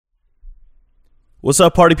What's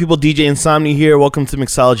up, party people? DJ Insomnia here. Welcome to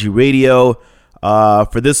Mixology Radio.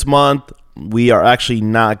 For this month, we are actually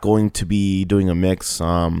not going to be doing a mix.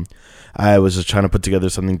 I was just trying to put together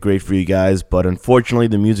something great for you guys, but unfortunately,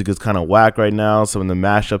 the music is kind of whack right now. Some of the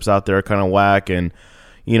mashups out there are kind of whack, and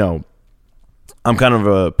I'm kind of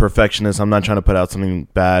a perfectionist. I'm not trying to put out something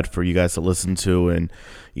bad for you guys to listen to, and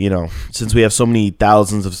since we have so many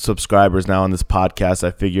thousands of subscribers now on this podcast,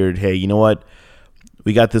 I figured, hey, you know what?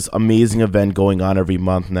 We got this amazing event going on every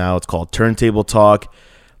month now. It's called Turntable Talk.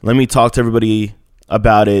 Let me talk to everybody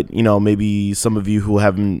about it. Maybe some of you who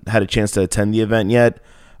haven't had a chance to attend the event yet.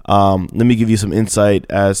 Let me give you some insight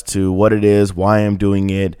as to what it is, why I'm doing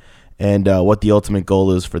it, and what the ultimate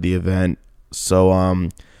goal is for the event. So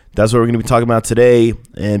that's what we're going to be talking about today.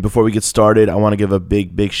 And before we get started, I want to give a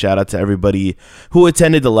big shout out to everybody who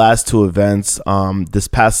attended the last two events. This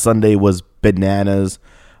past Sunday was bananas.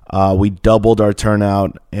 We doubled our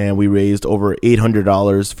turnout, and we raised over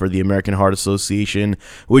 $800 for the American Heart Association,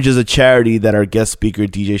 which is a charity that our guest speaker,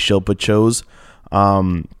 DJ Shilpa, chose.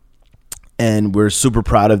 And we're super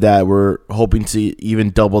proud of that. We're hoping to even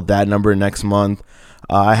double that number next month.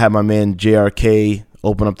 I had my man JRK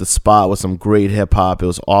open up the spot with some great hip-hop. It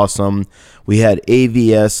was awesome. We had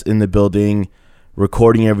AVS in the building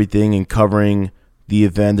recording everything and covering the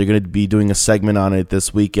event. They're going to be doing a segment on it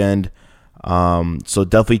this weekend. So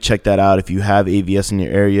definitely check that out. If you have AVS in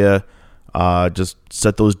your area, just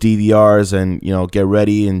set those DVRs and, get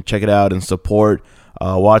ready and check it out and support,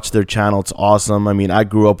 watch their channel. It's awesome. I mean, I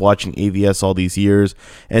grew up watching AVS all these years,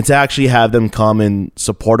 and to actually have them come and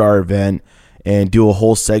support our event and do a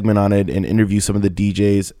whole segment on it and interview some of the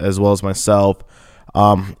DJs as well as myself,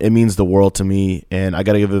 it means the world to me. And I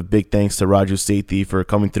got to give a big thanks to Raju Sethi for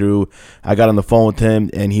coming through. I got on the phone with him,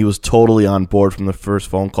 and he was totally on board from the first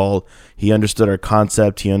phone call. He understood our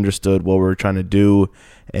concept. He understood what we were trying to do.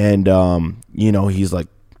 And, he's like,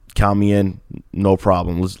 count me in, no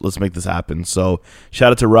problem. Let's make this happen. So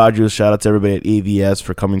shout out to Raju. Shout out to everybody at AVS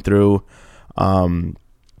for coming through.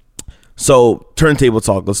 So Turntable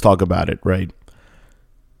Talk, let's talk about it, right?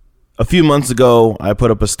 A few months ago, I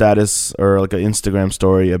put up a status or like an Instagram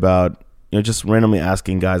story about, just randomly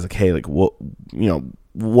asking guys like, hey, like what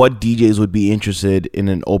DJs would be interested in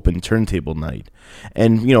an open turntable night?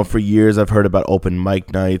 And, for years I've heard about open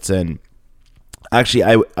mic nights, and actually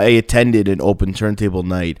I attended an open turntable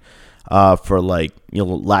night for Latin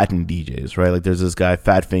DJs, right? Like there's this guy,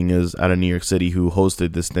 Fat Fingers, out of New York City who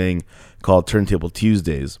hosted this thing called Turntable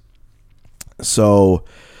Tuesdays. So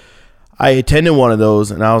I attended one of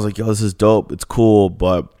those, and I was like, yo, this is dope. It's cool,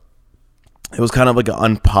 but it was kind of like an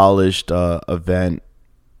unpolished event.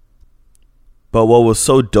 But what was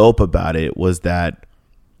so dope about it was that,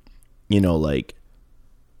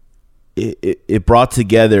 it brought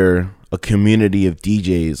together a community of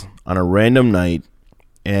DJs on a random night,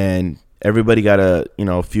 and everybody got a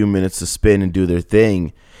few minutes to spin and do their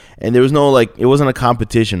thing. And there was no, it wasn't a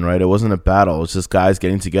competition, right? It wasn't a battle. It was just guys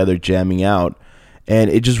getting together, jamming out.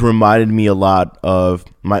 And it just reminded me a lot of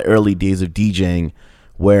my early days of DJing,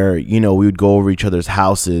 where, we would go over each other's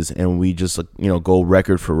houses and we just, go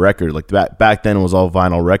record for record. Like back then it was all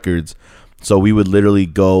vinyl records. So we would literally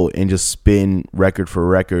go and just spin record for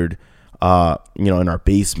record, in our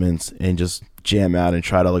basements and just jam out and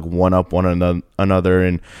try to one up one another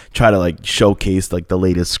and try to showcase the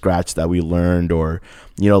latest scratch that we learned, or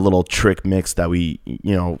a little trick mix that we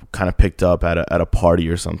kind of picked up at a party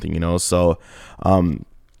or something. So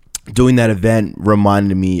doing that event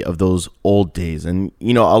reminded me of those old days. And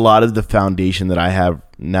a lot of the foundation that I have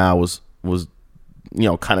now was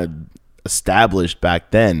kind of established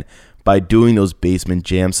back then by doing those basement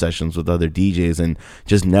jam sessions with other DJs and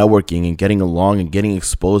just networking and getting along and getting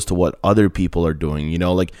exposed to what other people are doing.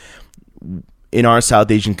 In our South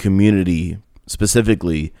Asian community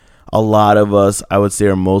specifically, a lot of us, I would say,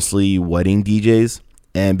 are mostly wedding DJs.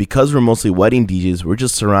 And because we're mostly wedding DJs, we're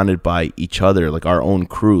just surrounded by each other, like our own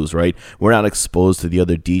crews, right? We're not exposed to the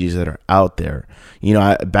other DJs that are out there.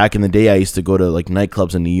 Back in the day, I used to go to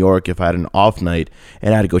nightclubs in New York if I had an off night,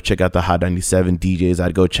 and I had to go check out the Hot 97 DJs.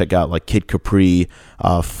 I'd go check out Kid Capri,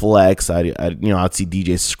 Flex. I'd see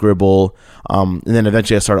DJ Scribble, and then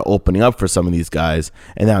eventually I started opening up for some of these guys,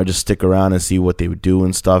 and then I would just stick around and see what they would do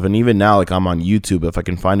and stuff. And even now, I'm on YouTube, if I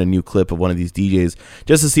can find a new clip of one of these DJs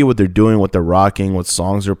just to see what they're doing, what they're rocking, what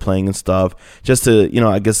songs they're playing and stuff, just to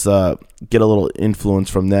get a little influence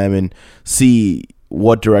from them and see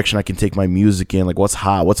what direction I can take my music in, what's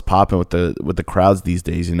hot, what's popping with the crowds these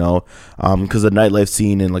days, because the nightlife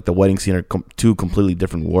scene and the wedding scene are two completely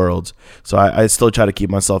different worlds. So I still try to keep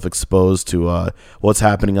myself exposed to what's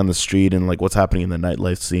happening on the street and what's happening in the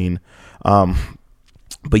nightlife scene.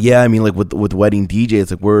 But yeah, I mean, like with wedding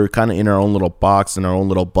DJs, like we're kind of in our own little box, in our own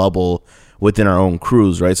little bubble within our own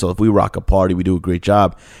crews, right? So if we rock a party, we do a great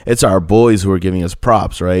job. It's our boys who are giving us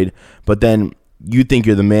props, right? But then you think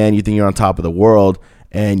you're the man, you think you're on top of the world,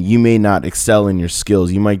 and you may not excel in your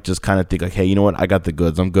skills. You might just kind of think like, hey, you know what? I got the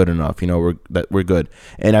goods. I'm good enough. You know, we're good.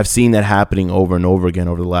 And I've seen that happening over and over again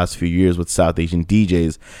over the last few years with South Asian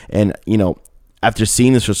DJs. And, you know, after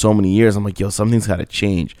seeing this for so many years, I'm like, yo, something's got to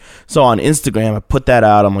change. So on Instagram, I put that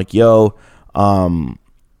out. I'm like, yo,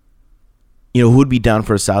 you know, who would be down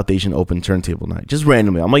for a South Asian open turntable night? Just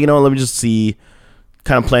randomly. I'm like, you know what? Let me just see,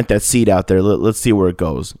 kind of plant that seed out there. Let's see where it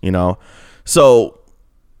goes, you know? So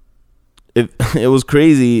it was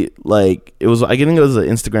crazy. Like, it was, I think it was an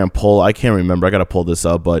Instagram poll. I can't remember. I got to pull this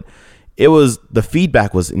up, but the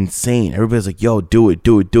feedback was insane. Everybody's like, yo, do it.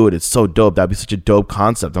 It's so dope. That'd be such a dope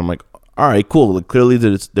concept. I'm like, all right, cool. Like, clearly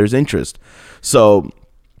there's interest. So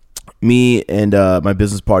me and my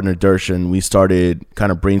business partner Darshan, we started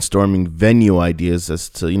kind of brainstorming venue ideas as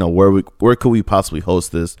to, you know, where could we possibly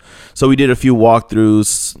host this. So we did a few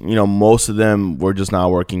walkthroughs. You know, most of them were just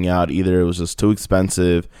not working out. Either it was just too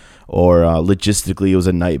expensive, or logistically it was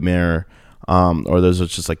a nightmare, or there was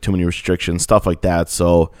just like too many restrictions, stuff like that.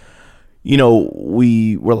 So, you know,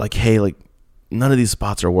 we were like, hey, like, none of these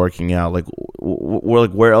spots are working out. Like, we're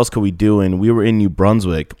like, where else could we do? And we were in New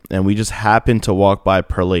Brunswick, and we just happened to walk by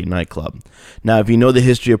Perlate nightclub. Now, if you know the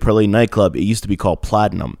history of Perlate nightclub, it used to be called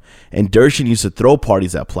Platinum, and Darshan used to throw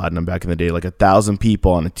parties at Platinum back in the day, like 1,000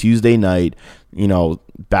 people on a Tuesday night, you know,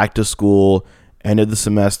 back to school, end of the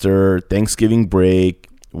semester, Thanksgiving break,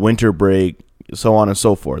 winter break, so on and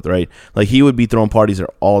so forth, right? Like, he would be throwing parties there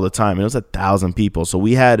all the time, and it was 1,000 people. So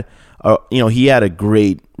we had, you know, he had a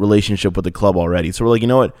great relationship with the club already. So we're like, you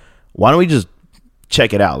know what? Why don't we just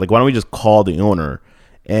check it out? Like, why don't we just call the owner?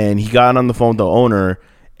 And he got on the phone with the owner,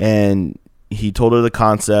 and he told her the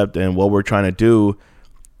concept and what we're trying to do,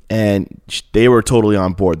 and they were totally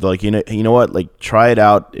on board. They're like, you know what? Like, try it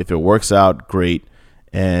out. If it works out, great.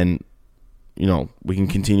 And, you know, we can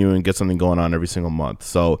continue and get something going on every single month.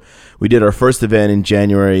 So we did our first event in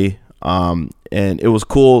January, and it was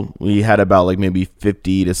cool. We had about like maybe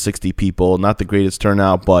 50 to 60 people. Not the greatest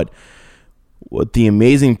turnout, but what the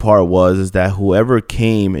amazing part was is that whoever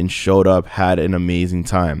came and showed up had an amazing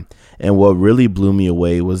time. And what really blew me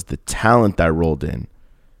away was the talent that rolled in.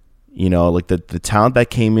 You know, like the talent that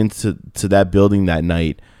came into that building that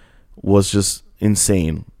night was just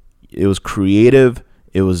insane. It was creative,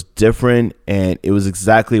 it was different, and it was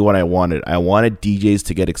exactly what I wanted. I wanted DJs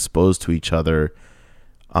to get exposed to each other,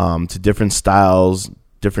 to different styles,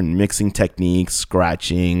 different mixing techniques,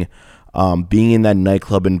 scratching, being in that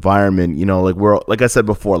nightclub environment. You know, like I said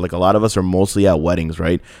before, like a lot of us are mostly at weddings,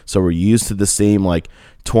 right? So we're used to the same like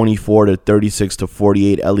 24 to 36 to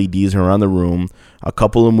 48 LEDs around the room, a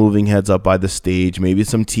couple of moving heads up by the stage, maybe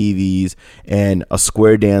some TVs, and a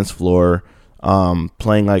square dance floor,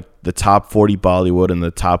 playing like the top 40 Bollywood and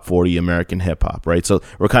the top 40 American hip hop, right? So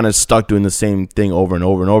we're kind of stuck doing the same thing over and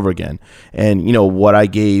over and over again. And, you know, what I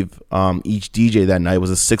gave each DJ that night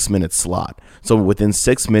was a 6-minute slot. So within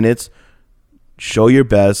 6 minutes, show your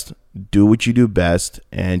best, do what you do best,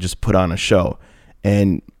 and just put on a show.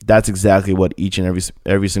 And that's exactly what each and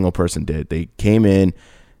every single person did. They came in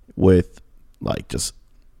with like just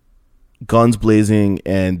guns blazing,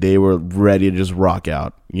 and they were ready to just rock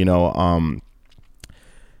out. You know,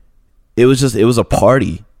 it was a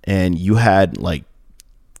party, and you had like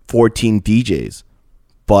 14 DJs,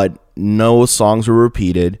 but no songs were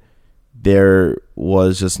repeated. There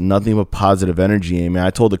was just nothing but positive energy. I mean,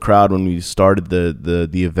 I told the crowd when we started the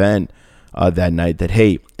event that night that,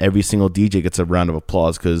 hey, every single DJ gets a round of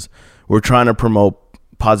applause, because we're trying to promote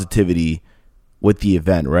positivity with the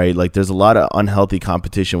event, right? Like, there's a lot of unhealthy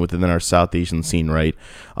competition within our South Asian scene, right?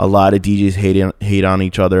 A lot of DJs hate on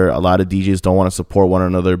each other. A lot of DJs don't want to support one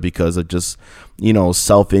another because of just, you know,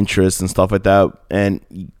 self-interest and stuff like that.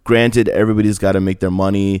 And granted, everybody's got to make their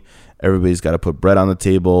money. Everybody's got to put bread on the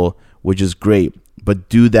table, which is great. But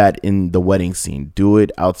do that in the wedding scene. Do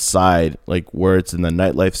it outside, like where it's in the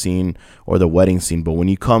nightlife scene or the wedding scene. But when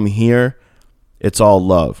you come here, it's all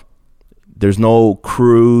love. There's no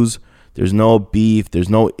crews. There's no beef. There's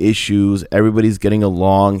no issues. Everybody's getting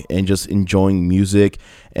along and just enjoying music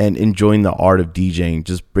and enjoying the art of DJing.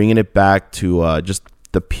 Just bringing it back to just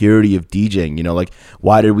the purity of DJing. You know, like,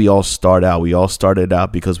 why did we all start out? We all started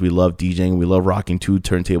out because we love DJing. We love rocking 2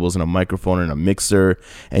 turntables and a microphone and a mixer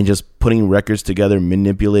and just putting records together,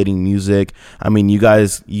 manipulating music. I mean, you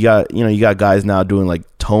got guys now doing like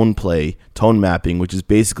tone mapping, which is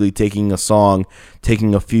basically taking a song,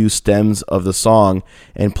 taking a few stems of the song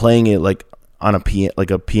and playing it like on a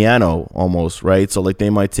piano almost, right? So like they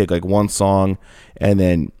might take like one song and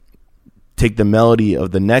then take the melody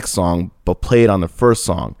of the next song but play it on the first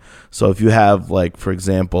song. So if you have like, for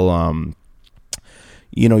example,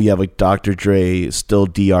 you have like Dr. Dre Still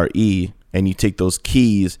DRE, and you take those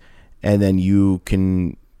keys and then you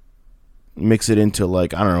can mix it into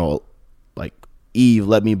like, I don't know, like Eve,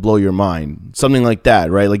 Let Me Blow Your Mind, something like that,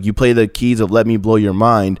 right? Like you play the keys of Let Me Blow Your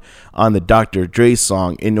Mind on the Dr. Dre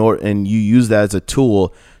song and you use that as a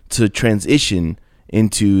tool to transition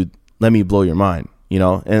into Let Me Blow Your Mind,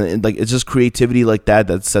 and like it's just creativity like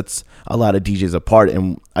that sets a lot of DJs apart.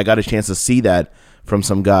 And I got a chance to see that from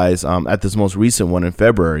some guys at this most recent one in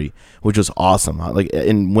February, which was awesome. Like,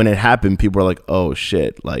 and when it happened, people were like, "Oh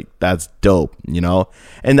shit, like that's dope,"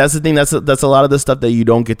 And that's the thing. That's a lot of the stuff that you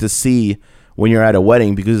don't get to see when you're at a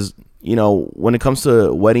wedding, because when it comes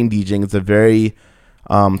to wedding DJing, it's a very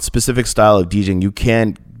specific style of DJing. You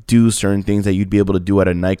can't do certain things that you'd be able to do at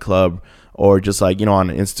a nightclub or just like on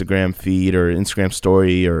an Instagram feed or Instagram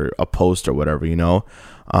story or a post or whatever.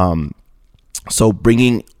 So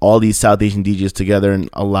bringing all these South Asian DJs together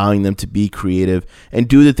and allowing them to be creative and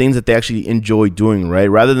do the things that they actually enjoy doing, right?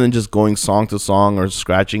 Rather than just going song to song or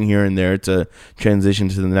scratching here and there to transition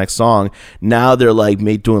to the next song. Now they're like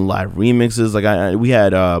doing live remixes. Like we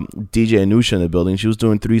had DJ Anusha in the building. She was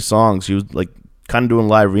doing 3 songs. She was like kind of doing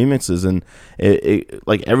live remixes, and it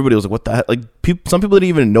like everybody was like, what the heck? Like some people didn't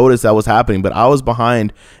even notice that was happening, but I was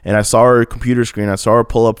behind and I saw her computer screen. I saw her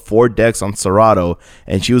pull up 4 decks on Serato,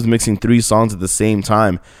 and she was mixing 3 songs at the same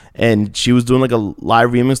time, and she was doing like a live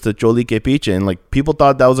remix to Choli Que Piche, and like people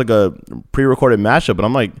thought that was like a pre-recorded mashup, but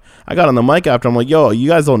I'm like, I got on the mic after, I'm like, yo, you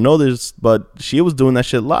guys don't know this, but she was doing that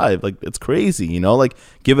shit live. Like it's crazy, like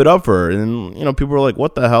give it up for her. And people were like,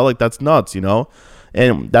 what the hell? Like that's nuts,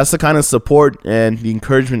 And that's the kind of support and the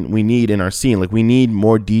encouragement we need in our scene. Like we need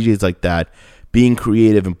more DJs like that being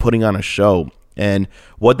creative and putting on a show. And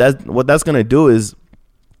what that's going to do is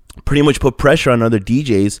pretty much put pressure on other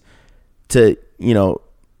DJs to,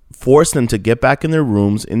 force them to get back in their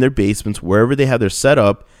rooms, in their basements, wherever they have their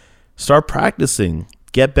setup, start practicing,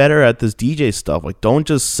 get better at this DJ stuff. Like don't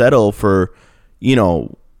just settle for,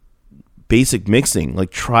 basic mixing.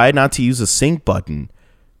 Like try not to use a sync button.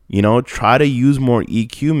 Try to use more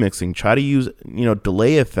EQ mixing. Try to use,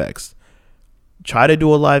 delay effects. Try to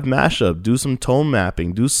do a live mashup. Do some tone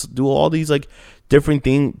mapping. Do all these like different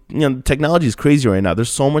things. Technology is crazy right now.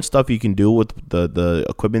 There's so much stuff you can do with the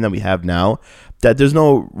equipment that we have now that there's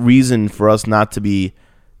no reason for us not to be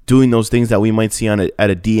doing those things that we might see at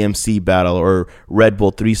a DMC battle or Red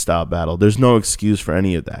Bull 3 style battle. There's no excuse for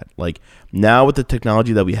any of that. Like now with the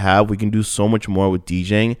technology that we have, we can do so much more with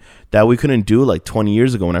DJing that we couldn't do like 20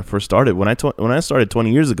 years ago when I first started. When I started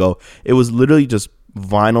 20 years ago, it was literally just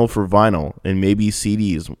vinyl for vinyl and maybe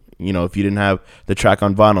CDs. If you didn't have the track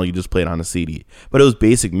on vinyl, you just played on a CD. But it was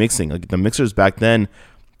basic mixing. Like the mixers back then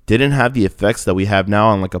didn't have the effects that we have now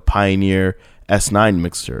on like a Pioneer S9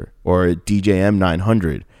 mixer or a DJM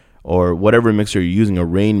 900 or whatever mixer you're using, a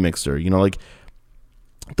Rain mixer. Like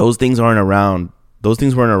those things aren't around. Those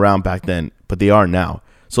things weren't around back then, but they are now.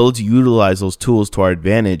 So let's utilize those tools to our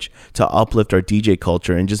advantage to uplift our DJ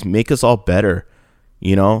culture and just make us all better.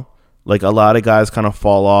 Like a lot of guys kind of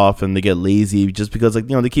fall off and they get lazy just because like,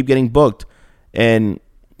 they keep getting booked. And,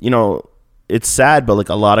 it's sad, but like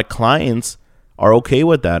a lot of clients are okay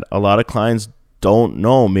with that. A lot of clients don't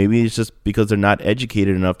know. Maybe it's just because they're not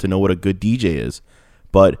educated enough to know what a good DJ is.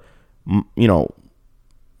 But,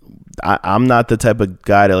 I'm not the type of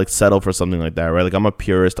guy to like settle for something like that, right? Like I'm a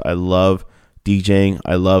purist. I love DJing.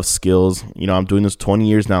 I love skills. I'm doing this 20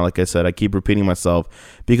 years now. Like I said, I keep repeating myself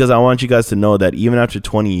because I want you guys to know that even after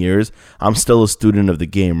 20 years, I'm still a student of the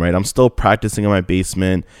game, right? I'm still practicing in my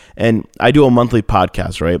basement, and I do a monthly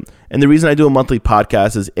podcast, right? And the reason I do a monthly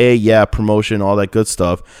podcast is A, promotion, all that good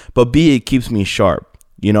stuff, but B, it keeps me sharp.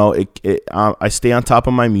 I stay on top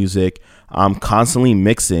of my music. I'm constantly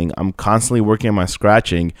mixing. I'm constantly working on my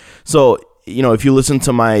scratching. So, if you listen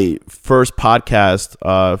to my first podcast,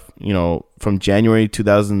 from January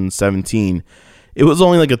 2017, it was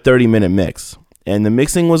only like a 30-minute mix. And the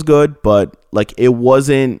mixing was good, but like it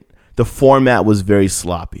wasn't, the format was very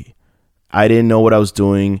sloppy. I didn't know what I was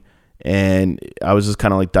doing, and I was just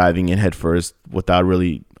kind of like diving in head first without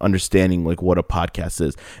really understanding like what a podcast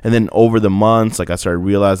is. And then over the months, like I started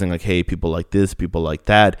realizing like, hey, people like this, people like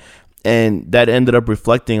that. And that ended up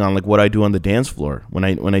reflecting on like what I do on the dance floor when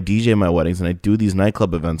I DJ my weddings and I do these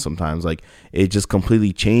nightclub events sometimes. Like it just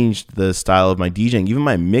completely changed the style of my DJing. Even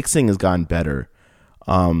my mixing has gotten better.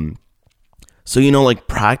 So like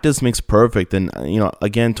practice makes perfect. And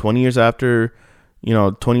again, 20 years after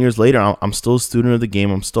 20 years later, I'm still a student of the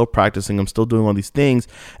game. I'm still practicing. I'm still doing all these things.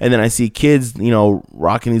 And then I see kids,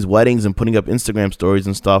 rocking these weddings and putting up Instagram stories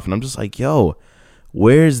and stuff. And I'm just like, yo,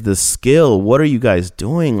 where's the skill? What are you guys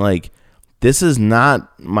doing? Like, this is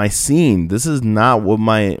not my scene. This is not what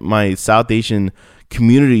my South Asian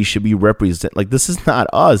community should be represent. Like, this is not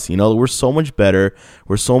us. We're so much better.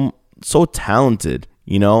 We're so talented.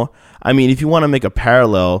 I mean, if you want to make a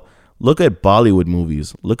parallel, look at Bollywood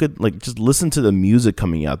movies. Look at, just listen to the music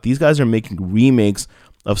coming out. These guys are making remakes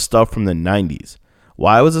of stuff from the 90s.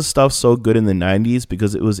 Why was this stuff so good in the 90s?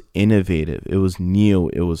 Because it was innovative. It was new.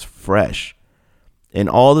 It was fresh. And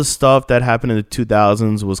all the stuff that happened in the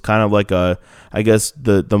 2000s was kind of like the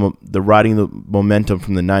riding the momentum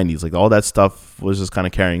from the 90s. Like, all that stuff was just kind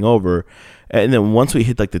of carrying over. And then once we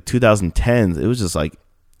hit like the 2010s, it was just like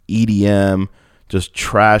EDM, just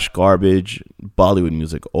trash, garbage, Bollywood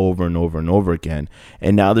music over and over and over again.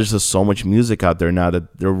 And now there's just so much music out there now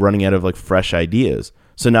that they're running out of like fresh ideas.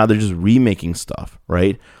 So now they're just remaking stuff,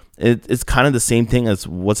 right? It's kind of the same thing as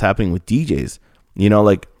what's happening with DJs.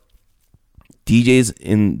 Like, DJs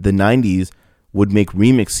in the 90s would make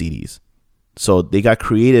remix CDs. So they got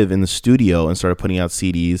creative in the studio and started putting out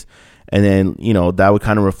CDs. And then, that would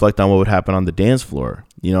kind of reflect on what would happen on the dance floor.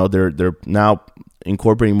 They're now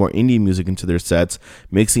incorporating more indie music into their sets,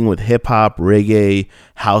 mixing with hip hop, reggae,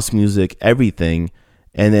 house music, everything.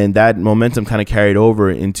 And then that momentum kind of carried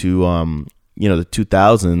over into, the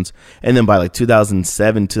 2000s. And then by like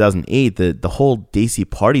 2007, 2008, the whole Desi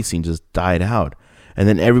party scene just died out. And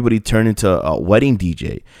then everybody turned into a wedding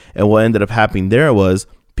DJ. And what ended up happening there was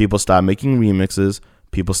people stopped making remixes.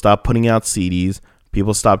 People stopped putting out CDs.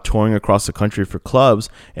 People stopped touring across the country for clubs.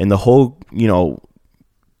 And the whole,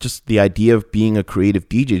 just the idea of being a creative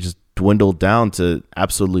DJ just dwindled down to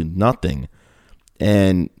absolutely nothing.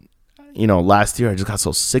 And, last year I just got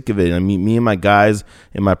so sick of it. I mean, me and my guys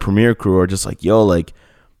in my premiere crew are just like, yo, like,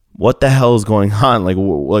 what the hell is going on? Like,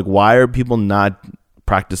 why are people not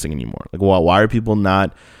practicing anymore? Like, why are people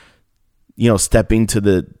not stepping to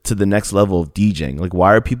the next level of DJing? Like,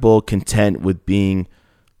 why are people content with being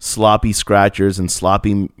sloppy scratchers and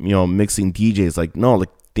sloppy mixing DJs? Like, no, like,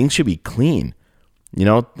 things should be clean.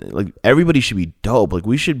 Like, everybody should be dope. Like,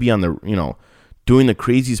 we should be on the doing the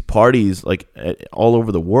craziest parties like all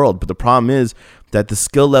over the world. But the problem is that the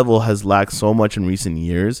skill level has lacked so much in recent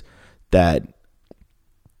years that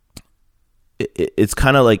it's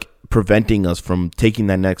kind of like preventing us from taking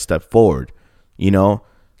that next step forward.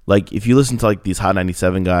 Like, if you listen to like these Hot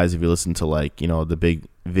 97 guys, if you listen to like the big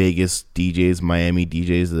Vegas DJs, Miami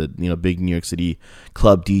DJs, the big New York City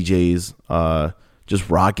club DJs, just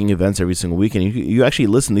rocking events every single weekend, you actually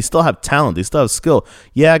listen, they still have talent, they still have skill.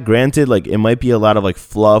 Yeah, granted, like, it might be a lot of like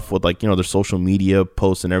fluff with like their social media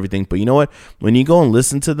posts and everything, but you know what, when you go and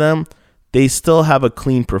listen to them, they still have a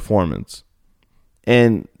clean performance.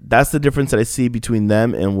 And that's the difference that I see between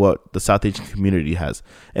them and what the South Asian community has.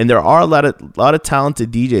 And there are a lot of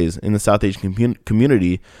talented DJs in the South Asian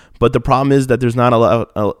community, but the problem is that there's not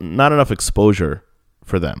not enough exposure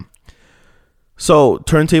for them. So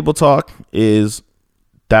Turntable Talk is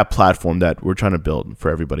that platform that we're trying to build for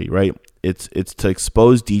everybody, right? It's to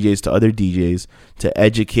expose DJs to other DJs, to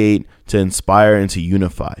educate, to inspire, and to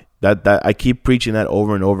unify. That I keep preaching that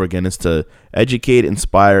over and over again, is to educate,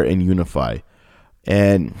 inspire, and unify.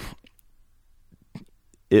 And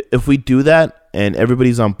if we do that and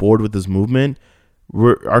everybody's on board with this movement,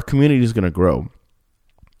 our community is going to grow.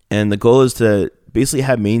 And the goal is to basically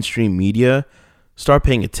have mainstream media start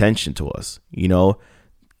paying attention to us,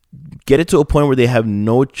 get it to a point where they have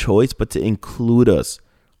no choice but to include us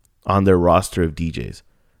on their roster of DJs.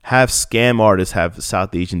 Have scam artists have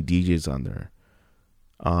South Asian DJs on there.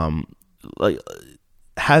 Like,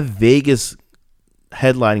 have Vegas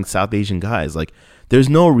headlining South Asian guys. Like, there's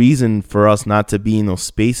no reason for us not to be in those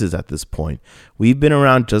spaces at this point. We've been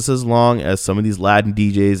around just as long as some of these Latin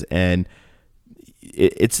DJs, and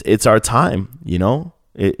it's our time,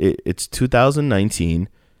 It's 2019.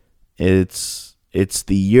 It's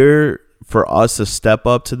the year for us to step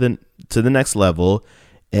up to the next level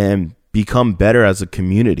and become better as a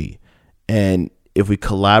community. And if we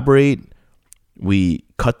collaborate, we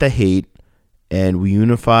cut the hate, and we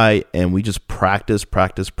unify, and we just practice,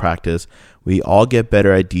 we all get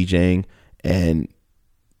better at DJing, and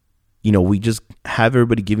we just have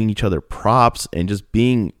everybody giving each other props and just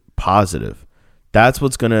being positive. That's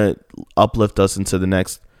what's gonna uplift us into the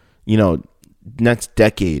next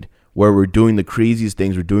decade, where we're doing the craziest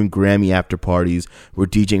things. We're doing Grammy after parties. We're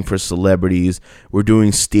DJing for celebrities. We're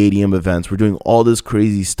doing stadium events. We're doing all this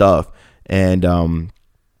crazy stuff. And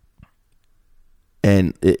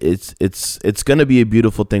it's going to be a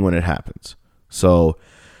beautiful thing when it happens. So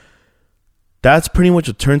that's pretty much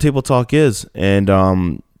what Turntable Talk is. And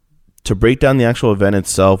to break down the actual event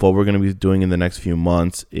itself, what we're going to be doing in the next few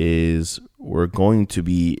months is we're going to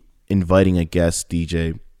be inviting a guest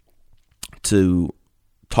DJ to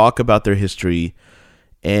talk about their history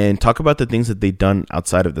and talk about the things that they've done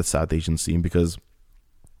outside of the South Asian scene. Because,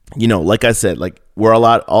 you know, like I said, like we're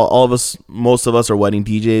all of us, most of us are wedding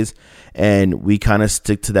DJs, and we kind of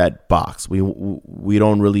stick to that box. We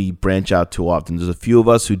don't really branch out too often. There's a few of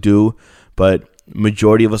us who do, but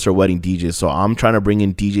majority of us are wedding DJs. So I'm trying to bring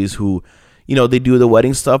in DJs who, you know, they do the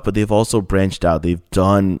wedding stuff, but they've also branched out. They've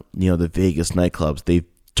done, you know, the Vegas nightclubs. They've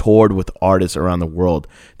toured with artists around the world.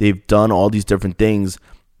 They've done all these different things,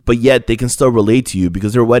 but yet they can still relate to you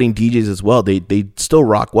because they're wedding DJs as well. They still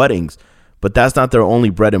rock weddings, but that's not their only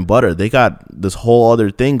bread and butter. They got this whole other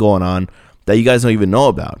thing going on that you guys don't even know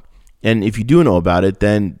about. And if you do know about it,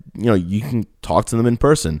 then, you know, you can talk to them in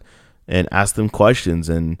person and ask them questions.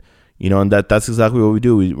 And, you know, and that's exactly what we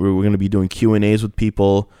do. We're going to be doing Q&As with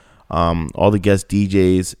people, all the guest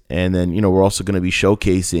DJs. And then, you know, we're also going to be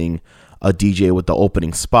showcasing a DJ with the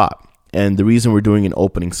opening spot. And the reason we're doing an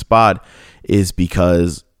opening spot is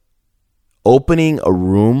because opening a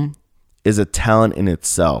room is a talent in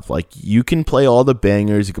itself. Like, you can play all the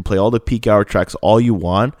bangers, you can play all the peak hour tracks all you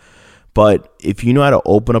want, but if you know how to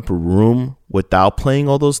open up a room without playing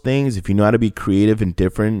all those things, if you know how to be creative and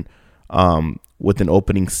different with an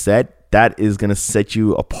opening set, that is going to set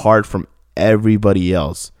you apart from everybody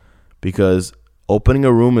else. Because opening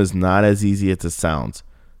a room is not as easy as it sounds.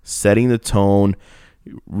 Setting the tone,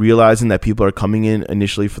 realizing that people are coming in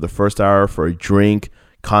initially for the first hour for a drink,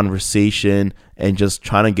 conversation, and just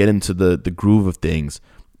trying to get into the groove of things.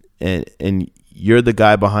 And you're the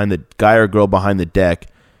guy or girl behind the deck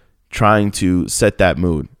trying to set that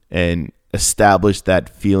mood and establish that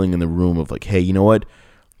feeling in the room of like, hey, you know what?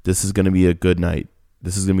 This is going to be a good night.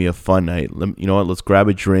 This is going to be a fun night. You know what? Let's grab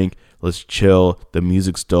a drink. Let's chill. The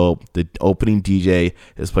music's dope. The opening DJ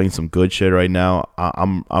is playing some good shit right now.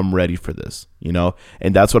 I'm ready for this, you know?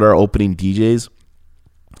 And that's what our opening DJs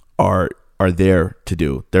are there to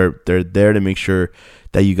do. They're there to make sure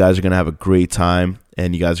that you guys are going to have a great time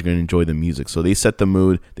and you guys are going to enjoy the music. So they set the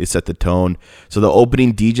mood, they set the tone. So the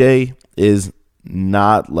opening DJ is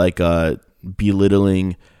not like a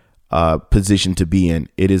belittling position to be in.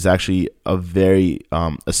 It is actually a very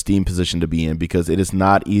esteemed position to be in, because it is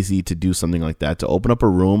not easy to do something like that. To open up a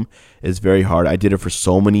room is very hard. I did it for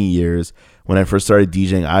so many years. When I first started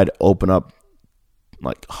DJing, I'd open up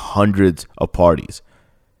like hundreds of parties,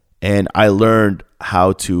 and I learned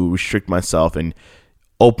how to restrict myself and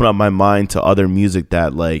open up my mind to other music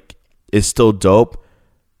that like is still dope,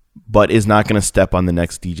 but is not going to step on the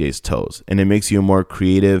next DJ's toes. And it makes you a more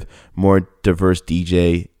creative, more diverse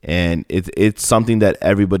DJ. And it's something that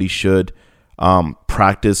everybody should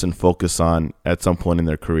practice and focus on at some point in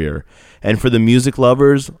their career. And for the music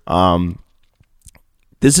lovers,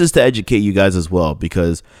 this is to educate you guys as well,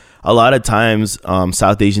 because a lot of times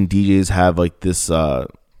South Asian DJs have like this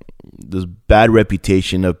bad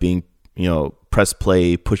reputation of being, you know, press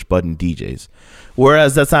play, push button DJs.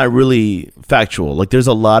 Whereas that's not really factual. Like, there's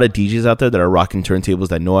a lot of DJs out there that are rocking turntables,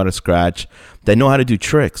 that know how to scratch, that know how to do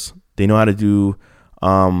tricks. They know how to do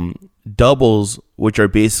doubles, which are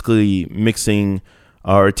basically mixing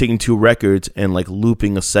or taking two records and like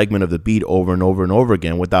looping a segment of the beat over and over and over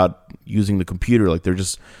again without using the computer. Like, they're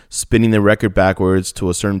just spinning the record backwards to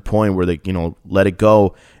a certain point where they, you know, let it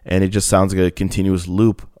go, and it just sounds like a continuous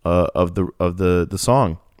loop of the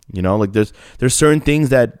song. You know, like there's certain things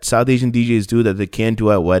that South Asian DJs do that they can't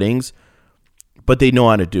do at weddings, but they know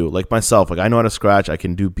how to do. Like myself, like I know how to scratch, I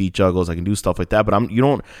can do beat juggles, I can do stuff like that. But you're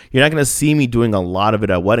not gonna see me doing a lot of it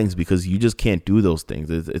at weddings, because you just can't do those things.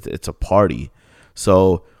 It's a party.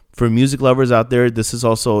 So for music lovers out there, this is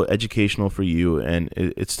also educational for you, and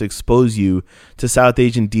it's to expose you to South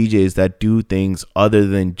Asian DJs that do things other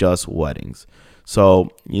than just weddings. So,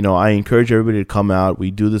 you know, I encourage everybody to come out.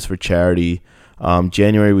 We do this for charity.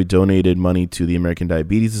 January, we donated money to the American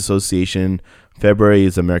Diabetes Association. February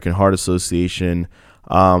is American Heart Association.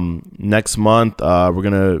 Next month, we're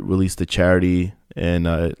going to release the charity and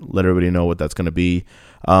let everybody know what that's going to be.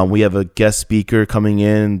 We have a guest speaker coming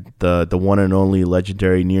in, the one and only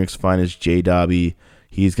legendary New York's finest J Dobby.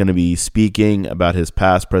 He's going to be speaking about his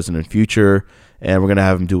past, present, and future. And we're going to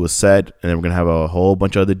have him do a set. And then we're going to have a whole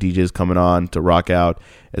bunch of other DJs coming on to rock out.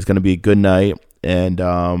 It's going to be a good night.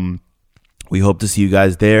 And we hope to see you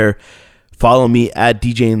guys there. Follow me at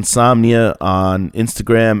DJ Insomnia on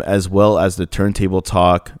Instagram, as well as the Turntable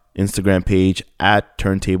Talk Instagram page at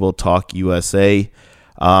Turntable Talk USA.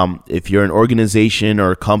 If you're an organization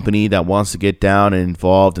or a company that wants to get down and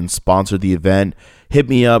involved and sponsor the event, hit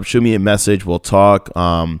me up, shoot me a message. We'll talk.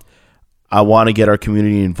 I want to get our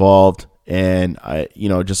community involved and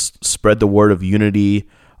just spread the word of unity,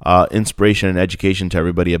 inspiration, and education to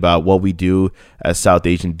everybody about what we do as South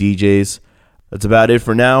Asian DJs. That's about it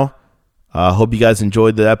for now. Hope you guys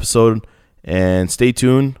enjoyed the episode and stay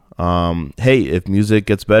tuned. Hey, if music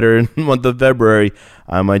gets better in the month of February,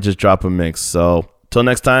 I might just drop a mix. So till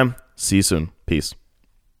next time, see you soon. Peace.